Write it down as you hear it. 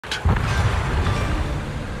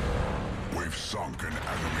We've sunk an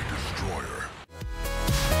enemy destroyer.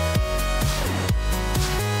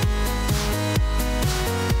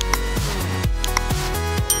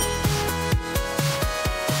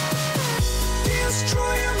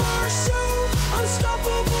 Destroyer Marceau,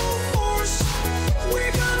 unstoppable force.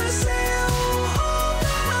 We're gonna sail all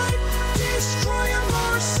night. Destroyer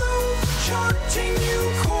Marceau, charting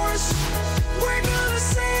new course. We're gonna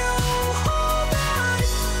sail all night.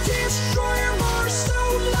 Destroyer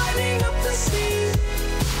Marceau, lighting up the sea.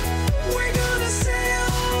 We're gonna sail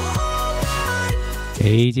all night.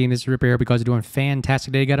 Hey team, this is Ripper here because you're doing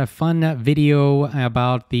fantastic today. Got a fun video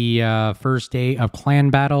about the first day of clan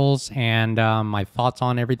battles and my thoughts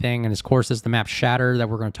on everything. And of course, this is the map Shatter that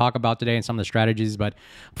we're going to talk about today and some of the strategies. But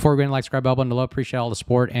before we go in, like, subscribe, bell button below. Appreciate all the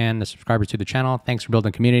support and the subscribers to the channel. Thanks for building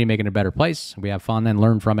a community, making it a better place. We have fun and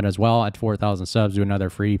learn from it as well. At 4,000 subs, do another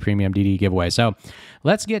free premium DD giveaway. So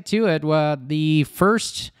let's get to it. The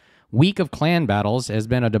first week of clan battles has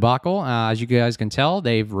been a debacle. As you guys can tell,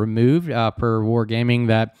 they've removed per Wargaming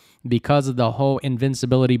that because of the whole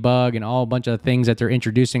invincibility bug and all a bunch of things that they're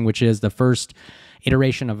introducing, which is the first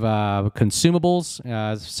iteration of consumables,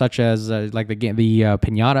 such as like the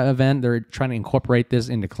Pinata event. They're trying to incorporate this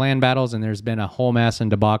into clan battles, and there's been a whole mess and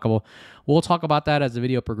debacle. We'll talk about that as the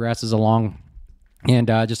video progresses along. And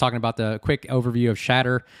just talking about the quick overview of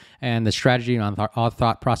Shatter and the strategy and our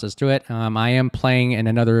thought process to it. I am playing in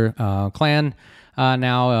another clan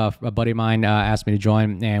now. A buddy of mine asked me to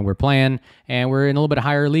join, and we're playing. And we're in a little bit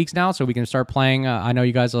higher leagues now, so we can start playing. I know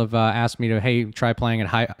you guys have asked me to, hey, try playing at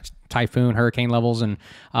high typhoon, hurricane levels, and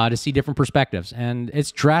to see different perspectives. And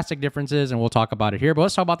it's drastic differences, and we'll talk about it here. But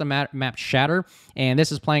let's talk about the map Shatter. And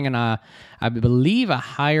this is playing in I believe a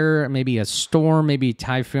higher, maybe a storm, maybe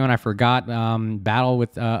typhoon, I forgot, battle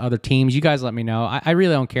with other teams. You guys let me know. I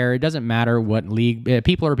really don't care. It doesn't matter what league.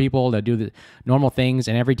 People are people that do the normal things,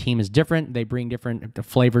 and every team is different. They bring different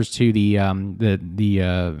flavors to the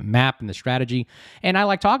map and the strategy. And I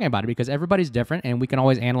like talking about it because everybody's different, and we can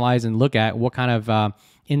always analyze and look at what kind of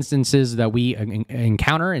instances that we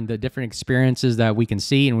encounter and the different experiences that we can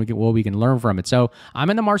see and what we can learn from it. So I'm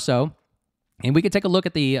in the Marceau. And we could take a look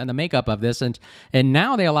at the makeup of this, and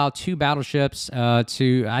now they allow 2 battleships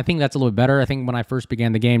to. I think that's a little bit better. I think when I first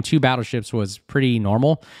began the game, 2 battleships was pretty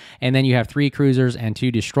normal, and then you have 3 cruisers and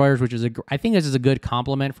 2 destroyers, which is I think this is a good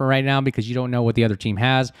complement for right now because you don't know what the other team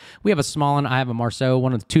has. We have a small one. I have a Marceau,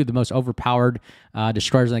 one of the 2 of the most overpowered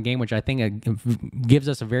destroyers in the game, which I think gives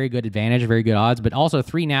us a very good advantage, very good odds. But also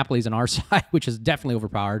 3 Napolis on our side, which is definitely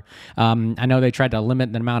overpowered. I know they tried to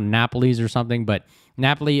limit the amount of Napolis or something, but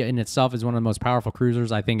Napoli in itself is one of the most powerful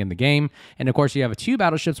cruisers, I think, in the game. And of course, you have 2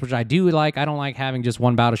 battleships, which I do like. I don't like having just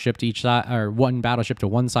 1 battleship to each side, or 1 battleship to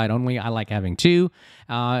one side only. I like having 2.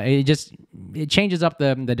 It changes up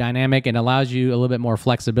the dynamic and allows you a little bit more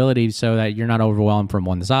flexibility so that you're not overwhelmed from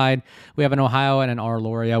one side. We have an Ohio and an R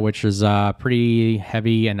Loria, which is pretty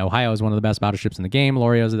heavy, and Ohio is one of the best battleships in the game.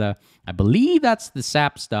 Loria is I believe that's the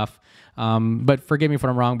SAP stuff, but forgive me if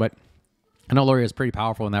I'm wrong, but I know Loria is pretty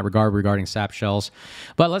powerful in that regard regarding sap shells.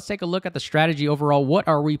 But let's take a look at the strategy overall. What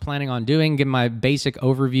are we planning on doing? Give my basic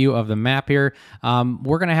overview of the map here.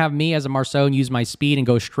 We're going to have me as a Marceau and use my speed and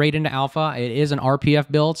go straight into alpha. It is an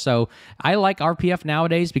RPF build, so I like RPF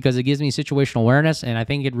nowadays because it gives me situational awareness, and I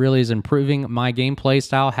think it really is improving my gameplay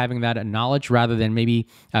style, having that knowledge rather than maybe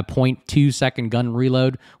a 0.2 second gun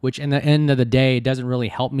reload, which in the end of the day, it doesn't really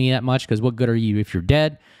help me that much because what good are you if you're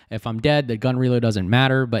dead? If I'm dead, the gun reload doesn't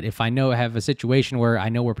matter. But if I have a situation where I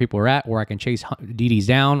know where people are at, or I can chase DDs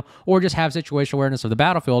down, or just have situational awareness of the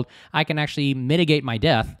battlefield, I can actually mitigate my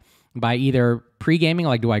death by either pre-gaming,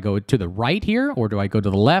 like do I go to the right here, or do I go to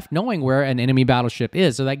the left, knowing where an enemy battleship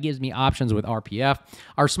is. So that gives me options with RPF.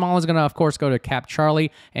 Our small is going to, of course, go to Cap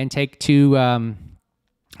Charlie and take 2...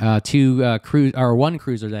 one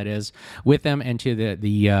cruiser that is with them into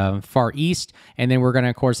the far east, and then we're going to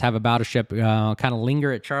of course have a battleship kind of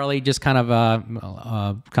linger at Charlie, just kind of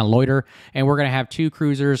loiter, and we're going to have 2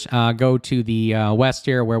 cruisers go to the west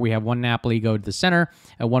here, where we have 1 Napoli go to the center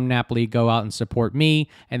and 1 Napoli go out and support me,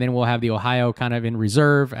 and then we'll have the Ohio kind of in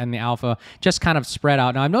reserve and the Alpha just kind of spread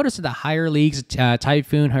out. Now I've noticed that the higher leagues,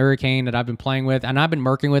 Typhoon, Hurricane, that I've been playing with, and I've been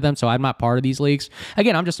merking with them, so I'm not part of these leagues.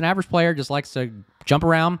 Again, I'm just an average player, just likes to jump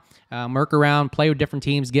around, merc around, play with different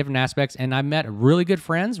teams, different aspects, and I've met really good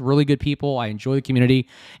friends, really good people. I enjoy the community,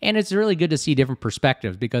 and it's really good to see different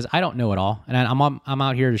perspectives because I don't know it all, and I'm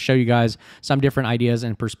out here to show you guys some different ideas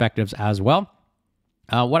and perspectives as well.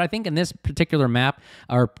 What I think in this particular map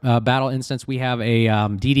or battle instance, we have a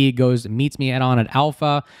DD meets me head on at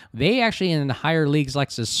Alpha. They actually in the higher leagues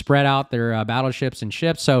likes to spread out their battleships and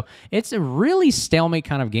ships, so it's a really stalemate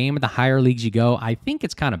kind of game. At the higher leagues you go, I think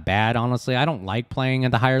it's kind of bad, honestly. I don't like playing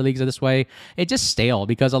at the higher leagues this way. It's just stale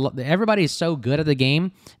because everybody is so good at the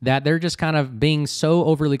game that they're just kind of being so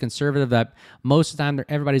overly conservative that most of the time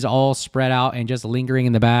everybody's all spread out and just lingering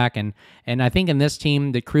in the back. And I think in this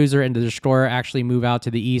team, the cruiser and the destroyer actually move out to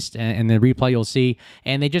the east, and the replay you'll see,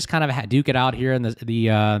 and they just kind of duke it out here in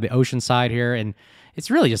the ocean side here, and it's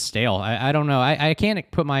really just stale. I don't know. I can't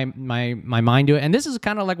put my mind to it. And this is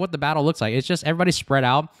kind of like what the battle looks like. It's just everybody spread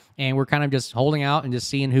out, and we're kind of just holding out and just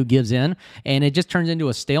seeing who gives in, and it just turns into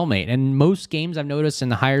a stalemate. And most games I've noticed in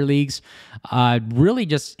the higher leagues really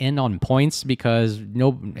just end on points because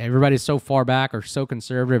everybody's so far back or so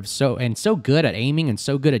conservative, so good at aiming and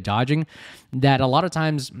so good at dodging that a lot of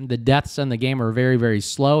times the deaths in the game are very, very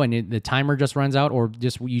slow, and the timer just runs out, or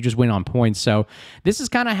you just win on points. So this is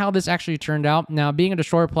kind of how this actually turned out. Now, being a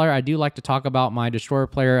destroyer player, I do like to talk about my destroyer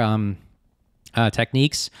player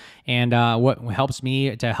techniques and what helps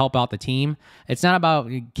me to help out the team. It's not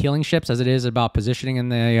about killing ships as it is about positioning in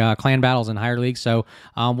the clan battles in higher leagues. So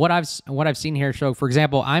what I've seen here. So for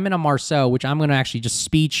example, I'm in a Marceau, which I'm going to actually just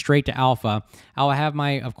speed straight to Alpha. I'll have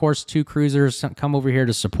my, of course, 2 cruisers come over here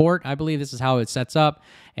to support. I believe this is how it sets up.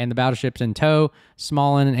 And the battleship's in tow,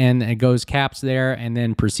 Smallin, and it goes caps there, and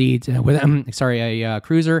then proceeds with a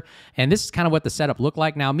cruiser. And this is kind of what the setup looked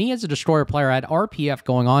like. Now, me as a destroyer player, I had RPF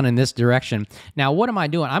going on in this direction. Now, what am I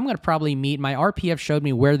doing? I'm going to probably meet my RPF showed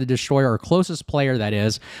me where the destroyer or closest player that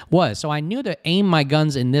is was. So I knew to aim my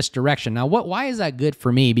guns in this direction. Now, why is that good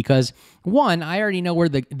for me? Because one, I already know where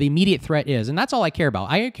the immediate threat is, and that's all I care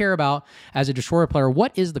about. I care about, as a destroyer player,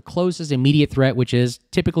 what is the closest immediate threat, which is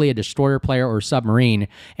typically a destroyer player or submarine.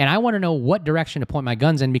 And I want to know what direction to point my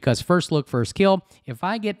guns in because first look, first kill. If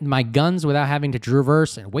I get my guns without having to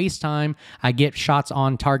traverse and waste time, I get shots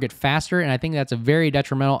on target faster, and I think that's a very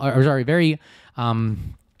very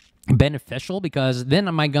beneficial because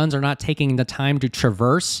then my guns are not taking the time to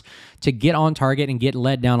traverse to get on target and get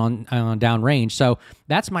led down on down range. So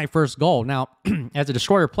that's my first goal. Now, as a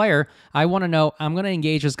destroyer player, I want to know I'm going to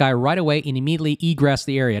engage this guy right away and immediately egress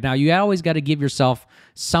the area. Now, you always got to give yourself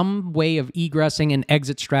some way of egressing and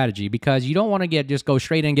exit strategy because you don't want to just go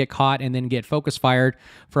straight in and get caught and then get focus fired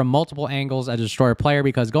from multiple angles as a destroyer player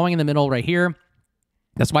because going in the middle right here,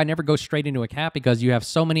 that's why I never go straight into a cap because you have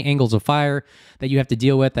so many angles of fire that you have to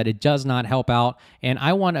deal with that it does not help out. And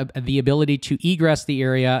I want the ability to egress the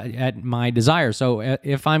area at my desire. So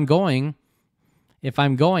if I'm going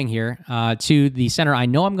here to the center, I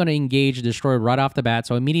know I'm going to engage the destroyer right off the bat.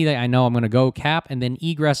 So immediately I know I'm going to go cap and then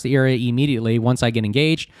egress the area immediately once I get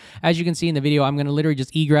engaged. As you can see in the video, I'm going to literally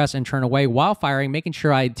just egress and turn away while firing, making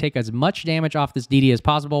sure I take as much damage off this DD as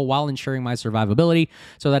possible while ensuring my survivability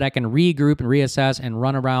so that I can regroup and reassess and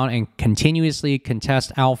run around and continuously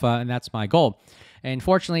contest Alpha, and that's my goal. And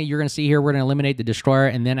fortunately, you're going to see here, we're going to eliminate the destroyer.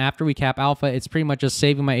 And then after we cap Alpha, it's pretty much just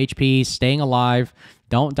saving my HP, staying alive,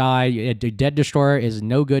 don't die. A dead destroyer is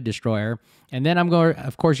no good destroyer. And then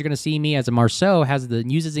of course, you're going to see me as a Marceau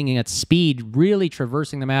using its speed, really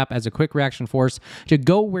traversing the map as a quick reaction force to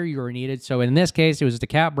go where you are needed. So in this case, it was to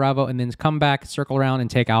cap Bravo and then come back, circle around,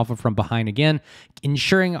 and take Alpha from behind again,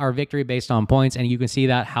 ensuring our victory based on points. And you can see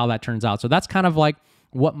how that turns out. So that's kind of like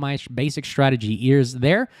what my basic strategy is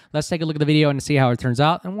there. Let's take a look at the video and see how it turns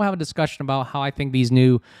out, and we'll have a discussion about how I think these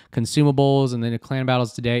new consumables and the clan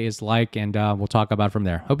battles today is like, and we'll talk about it from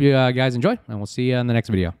there. Hope you guys enjoy, and we'll see you in the next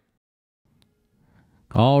video.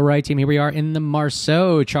 All right, team, here we are in the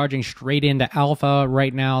Marceau, charging straight into Alpha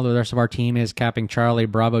right now. The rest of our team is capping Charlie.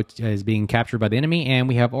 Bravo is being captured by the enemy, and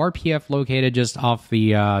we have RPF located just off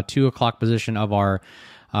the 2 o'clock position of our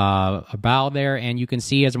bow there, and you can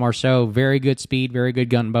see as a Marceau, very good speed, very good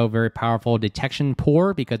gunboat, very powerful. Detection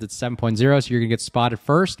poor because it's 7.0, so you're gonna get spotted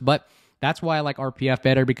first, but that's why I like RPF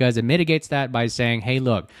better because it mitigates that by saying, hey,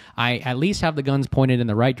 look, I at least have the guns pointed in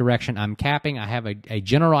the right direction. I'm capping. I have a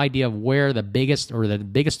general idea of where the biggest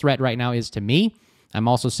threat right now is to me. I'm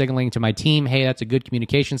also signaling to my team, hey, that's a good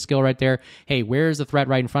communication skill right there. Hey, where's the threat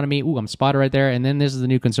right in front of me? Ooh, I'm spotted right there. And then this is the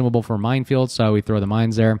new consumable for minefield, so we throw the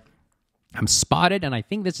mines there. I'm spotted, and I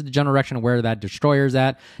think this is the general direction of where that destroyer's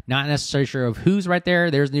at. Not necessarily sure of who's right there.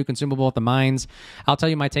 There's new consumable at the mines. I'll tell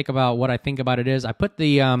you my take about what I think about it is. I put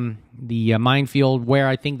the minefield where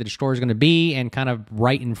I think the destroyer is going to be, and kind of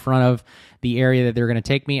right in front of the area that they're going to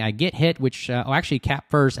take me. I get hit, which actually cap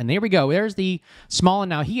first, and there we go. There's the small one.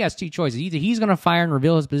 Now he has two choices. Either he's going to fire and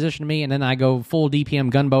reveal his position to me, and then I go full DPM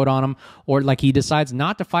gunboat on him, or like he decides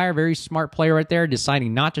not to fire. Very smart player right there,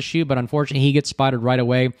 deciding not to shoot, but unfortunately he gets spotted right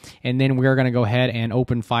away, and then we're going to go ahead and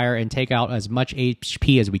open fire and take out as much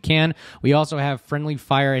HP as we can. We also have friendly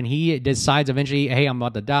fire, and he decides eventually, hey, I'm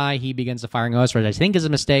about to die. He begins to firing us, which I think is a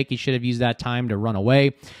mistake. He should have used that time to run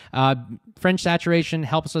away. French saturation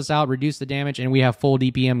helps us out, reduce the damage, and we have full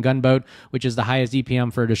DPM gunboat, which is the highest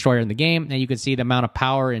DPM for a destroyer in the game. And you can see the amount of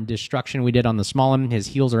power and destruction we did on the small one. His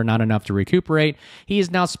heals are not enough to recuperate. He is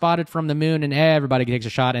now spotted from the moon, and everybody takes a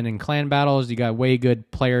shot. And in clan battles, you got way good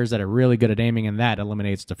players that are really good at aiming, and that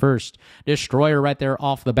eliminates the first destroyer right there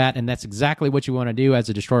off the bat. And that's exactly what you want to do as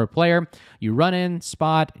a destroyer player. You run in,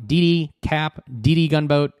 spot, DD, cap, DD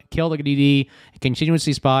gunboat, kill the DD,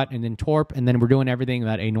 continuously spot, and then torp, and then we're doing everything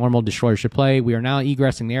that a normal destroyer should play. We are now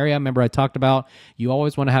egressing the area. Remember I talked about you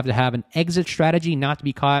always want to have an exit strategy, not to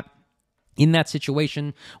be caught in that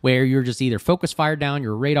situation where you're just either focus fire down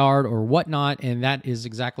your radar or whatnot, and that is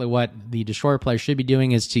exactly what the destroyer player should be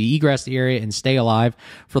doing, is to egress the area and stay alive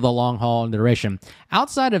for the long haul and duration.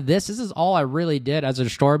 Outside of this is all I really did as a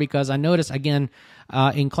destroyer, because I noticed, again,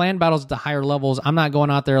 in clan battles at the higher levels, I'm not going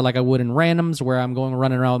out there like I would in randoms, where I'm going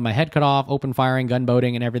running around with my head cut off, open firing,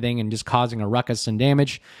 gunboating, and everything, and just causing a ruckus and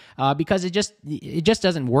damage, because it just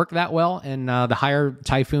doesn't work that well in the higher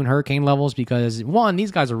Typhoon Hurricane levels. Because one,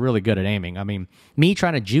 these guys are really good at aiming. I mean, me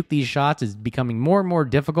trying to juke these shots is becoming more and more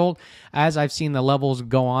difficult as I've seen the levels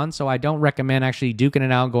go on. So I don't recommend actually duking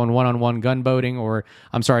it out, going one-on-one gunboating, or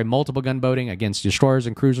multiple gunboating against destroyers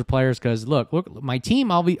and cruiser players. Because look, my team,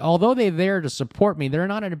 although they're there to support me, they're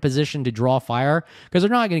not in a position to draw fire because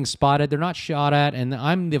they're not getting spotted, they're not shot at, and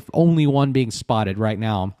I'm the only one being spotted right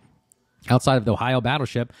now outside of the Ohio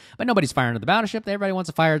battleship. But nobody's firing at the battleship. Everybody wants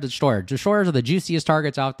to fire at the destroyer. Destroyers are the juiciest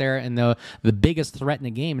targets out there and the biggest threat in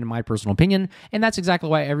the game, in my personal opinion. And that's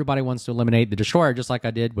exactly why everybody wants to eliminate the destroyer, just like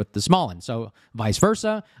I did with the small one. So vice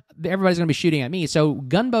versa, everybody's going to be shooting at me. So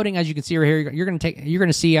gunboating, as you can see right here, you're going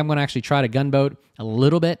to see I'm going to actually try to gunboat a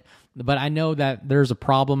little bit, but I know that there's a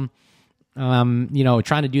problem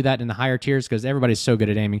trying to do that in the higher tiers because everybody's so good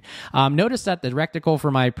at aiming. Notice that the reticle for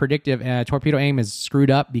my predictive torpedo aim is screwed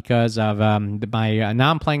up because of now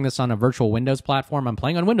I'm playing this on a virtual Windows platform. I'm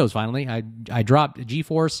playing on Windows finally. I dropped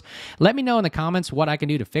GeForce. Let me know in the comments what I can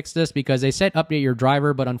do to fix this, because they said update your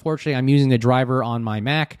driver, but unfortunately I'm using the driver on my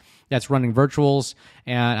Mac that's running virtuals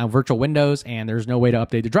and virtual Windows, and there's no way to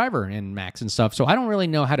update the driver in Macs and stuff. So I don't really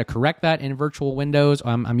know how to correct that in virtual Windows.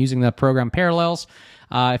 I'm using the program Parallels.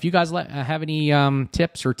 If you guys have any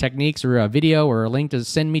tips or techniques or a video or a link to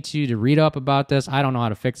send me to read up about this, I don't know how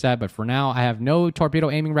to fix that. But for now, I have no torpedo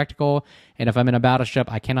aiming reticle, and if I'm in a battleship,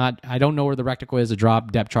 I don't know where the reticle is to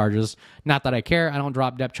drop depth charges. Not that I care. I don't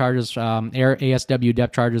drop depth charges, ASW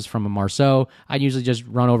depth charges from a Marceau. I usually just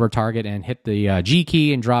run over a target and hit the G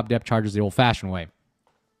key and drop depth charges the old-fashioned way.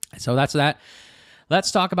 So that's that.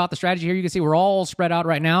 Let's talk about the strategy here. You can see we're all spread out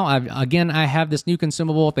right now. I have this new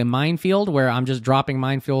consumable with a minefield where I'm just dropping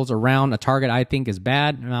minefields around a target I think is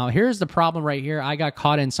bad. Now, here's the problem right here. I got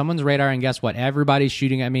caught in someone's radar, and guess what? Everybody's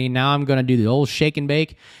shooting at me. Now I'm going to do the old shake and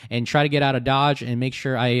bake and try to get out of dodge and make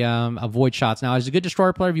sure I avoid shots. Now, as a good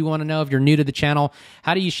destroyer player, if you want to know, if you're new to the channel,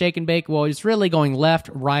 how do you shake and bake? Well, it's really going left,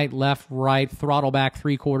 right, throttle back,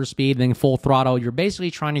 3/4 speed, then full throttle. You're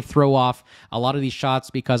basically trying to throw off a lot of these shots,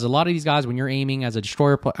 because a lot of these guys, when you're aiming as a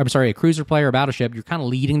a cruiser player or battleship, you're kind of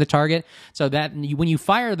leading the target, so that when you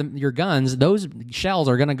fire your guns, those shells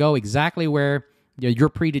are going to go exactly where your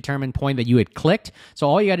predetermined point that you had clicked. So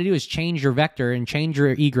all you got to do is change your vector and change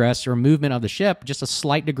your egress or movement of the ship just a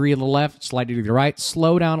slight degree to the left, slight degree to the right,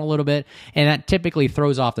 slow down a little bit, and that typically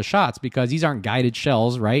throws off the shots, because these aren't guided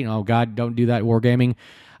shells, right? Oh God, don't do that, wargaming.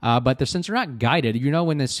 But since they're not guided,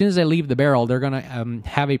 as soon as they leave the barrel, they're going to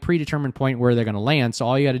have a predetermined point where they're going to land. So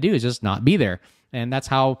all you got to do is just not be there. And that's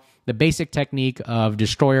how the basic technique of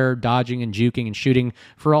destroyer dodging and juking and shooting,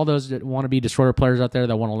 for all those that want to be destroyer players out there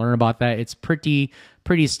that want to learn about that, it's pretty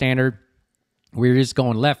standard. We're just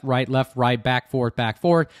going left, right, back, forth.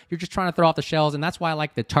 You're just trying to throw off the shells, and that's why I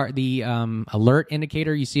like the alert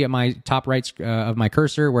indicator you see at my top right of my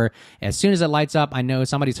cursor, where as soon as it lights up, I know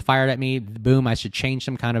somebody's fired at me. Boom, I should change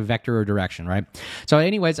some kind of vector or direction, right? So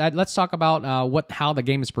anyways, let's talk about how the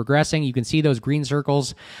game is progressing. You can see those green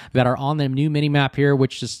circles that are on the new mini-map here,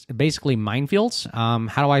 which is basically minefields.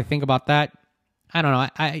 How do I think about that? I don't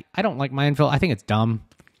know. I don't like minefield. I think it's dumb.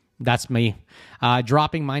 That's me.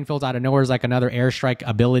 Dropping minefields out of nowhere is like another airstrike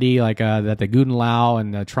ability, like that the Guten Lao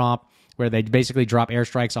and the Tromp, where they basically drop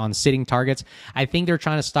airstrikes on sitting targets. I think they're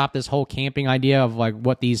trying to stop this whole camping idea of like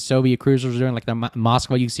what these Soviet cruisers are doing, like the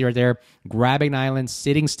Moskva you see right there, grabbing an island,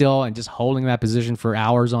 sitting still, and just holding that position for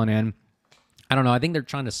hours on end. I don't know. I think they're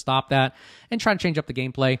trying to stop that and trying to change up the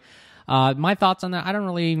gameplay. My thoughts on that, I don't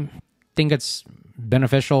really think it's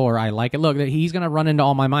beneficial or I like it. Look, he's going to run into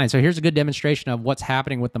all my mines. So here's a good demonstration of what's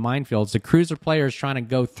happening with the minefields. The cruiser player is trying to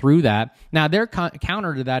go through that. Now, their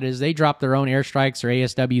counter to that is they drop their own airstrikes or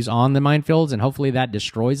ASWs on the minefields, and hopefully that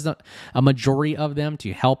destroys a majority of them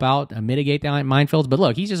to help out and mitigate the minefields. But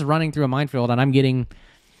look, he's just running through a minefield, and I'm getting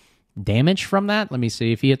damage from that. Let me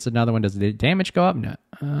see. If he hits another one, does the damage go up? No.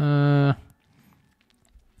 I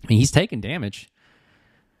mean, he's taking damage.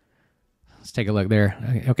 Let's take a look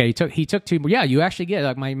there. Okay, he took two. Yeah, you actually get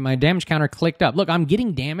like my damage counter clicked up. Look, I'm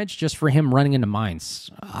getting damage just for him running into mines.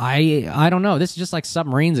 I don't know. This is just like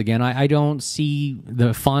submarines again. I don't see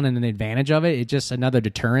the fun and the advantage of it. It's just another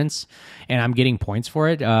deterrence, and I'm getting points for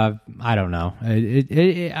it. I don't know.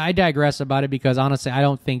 I digress about it because honestly, I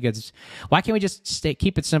don't think it's. Why can't we just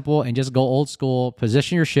keep it simple and just go old school?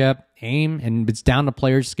 Position your ship, aim, and it's down to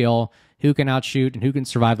player's skill. Who can outshoot and who can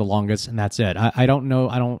survive the longest, and that's it. I don't know.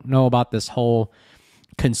 I don't know about this whole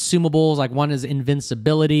consumables. Like one is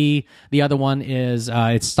invincibility, the other one is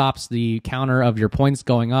it stops the counter of your points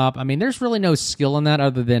going up. I mean, there's really no skill in that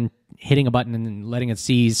other than hitting a button and letting it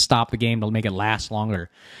stop the game to make it last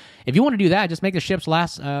longer. If you want to do that, just make the ships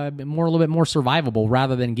last a little bit more survivable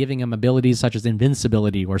rather than giving them abilities such as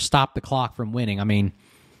invincibility or stop the clock from winning. I mean,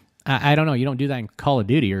 I don't know. You don't do that in Call of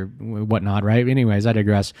Duty or whatnot, right? Anyways, I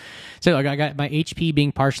digress. So like, I got my HP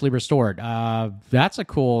being partially restored. That's a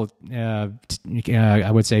cool,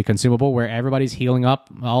 I would say, consumable where everybody's healing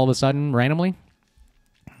up all of a sudden randomly.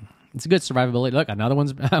 It's a good survivability. Look, another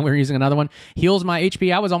one's, we're using another one. Heals my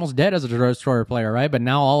HP. I was almost dead as a destroyer player, right? But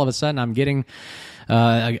now all of a sudden I'm getting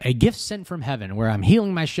a gift sent from heaven where I'm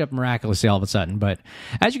healing my ship miraculously all of a sudden. But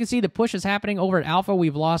as you can see, the push is happening over at Alpha.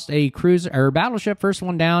 We've lost a cruiser or battleship, first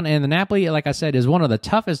one down, and the Napoli, like I said, is one of the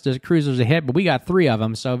toughest cruisers to hit, but we got 3 of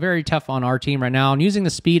them, so very tough on our team right now. I'm using the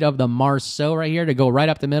speed of the Marceau right here to go right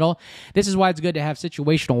up the middle. This is why it's good to have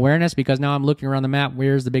situational awareness, because now I'm looking around the map.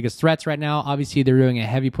 Where's the biggest threats right now? Obviously, they're doing a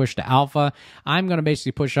heavy push to Alpha. I'm going to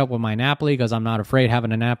basically push up with my Napoli because I'm not afraid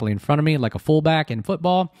having a Napoli in front of me like a fullback in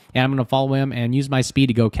football, and I'm going to follow him and use my speed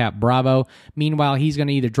to go cap Bravo. Meanwhile, he's going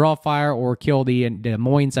to either draw fire or kill the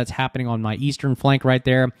Moines that's happening on my eastern flank right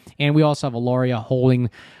there. And we also have Aloria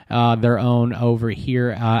holding their own over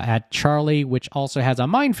here at Charlie, which also has a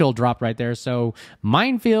minefield drop right there. So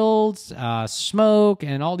minefields, smoke,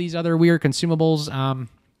 and all these other weird consumables.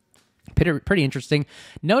 Pretty interesting.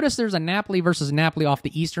 Notice there's a Napoli versus Napoli off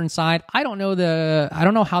the eastern side. I don't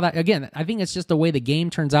know how that, again, I think it's just the way the game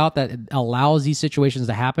turns out that allows these situations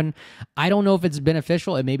to happen. I don't know if it's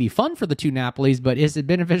beneficial. It may be fun for the 2 Napolis, but is it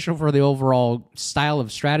beneficial for the overall style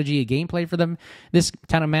of strategy, gameplay for them, this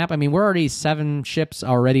kind of map? I mean, we're already 7 ships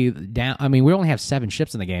already down. I mean, we only have 7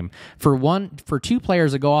 ships in the game. For 2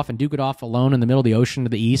 players to go off and duke it off alone in the middle of the ocean to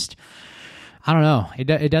the east, I don't know.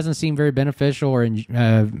 It doesn't seem very beneficial or,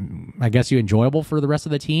 I guess, enjoyable for the rest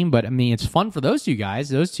of the team. But, I mean, it's fun for those 2 guys.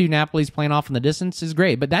 Those 2 Napolis playing off in the distance is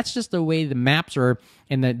great. But that's just the way the maps are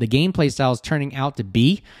and the gameplay style is turning out to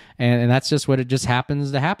be. And that's just what it just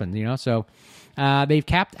happens to happen, you know. So they've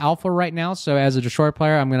capped Alpha right now. So as a destroyer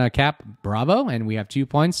player, I'm going to cap Bravo. And we have 2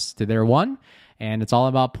 points to their 1. And it's all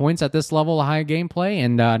about points at this level of high gameplay.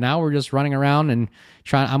 And now we're just running around and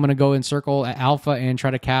I'm going to go encircle Alpha and try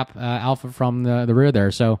to cap Alpha from the rear there.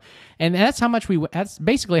 So, and that's how much that's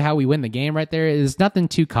basically how we win the game right there. It's nothing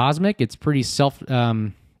too cosmic. It's pretty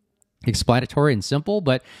explanatory and simple.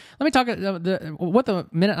 But let me talk what the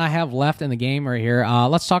minute I have left in the game right here.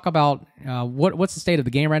 Let's talk about what's the state of the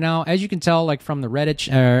game right now. As you can tell, like from the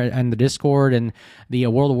Reddit and the Discord and the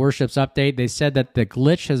World of Warships update, they said that the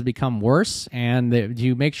glitch has become worse, and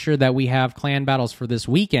to make sure that we have clan battles for this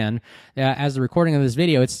weekend, as the recording of this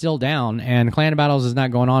video, it's still down, and clan battles is not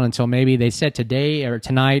going on until maybe they said today or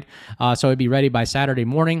tonight, so it'd be ready by Saturday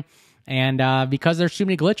morning. And because there's too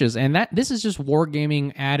many glitches, and this is just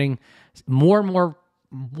wargaming adding more and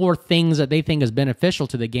more things that they think is beneficial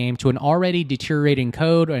to the game to an already deteriorating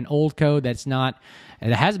code, an old code that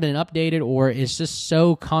hasn't been updated, or is just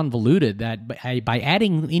so convoluted that by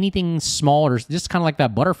adding anything smaller, just kind of like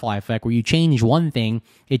that butterfly effect where you change one thing,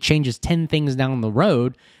 it changes 10 things down the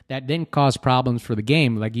road that then cause problems for the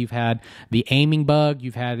game. Like you've had the aiming bug,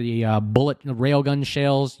 you've had the bullet railgun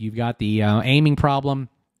shells, you've got the aiming problem.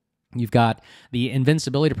 You've got the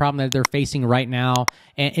invincibility problem that they're facing right now.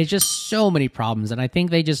 And it's just so many problems. And I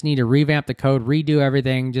think they just need to revamp the code, redo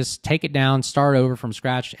everything, just take it down, start over from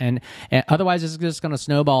scratch. And otherwise, it's just going to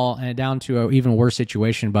snowball down to an even worse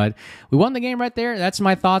situation. But we won the game right there. That's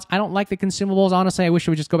my thoughts. I don't like the consumables. Honestly, I wish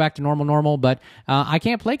it would just go back to normal. But I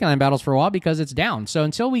can't play Clan Battles for a while because it's down. So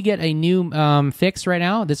until we get a new fix right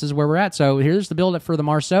now, this is where we're at. So here's the build for the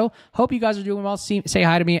Marceau. Hope you guys are doing well. Say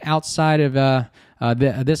hi to me outside of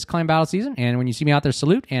this Clan Battle season. And when you see me out there,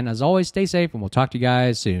 salute. And as always, stay safe, and we'll talk to you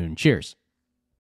guys soon. Cheers.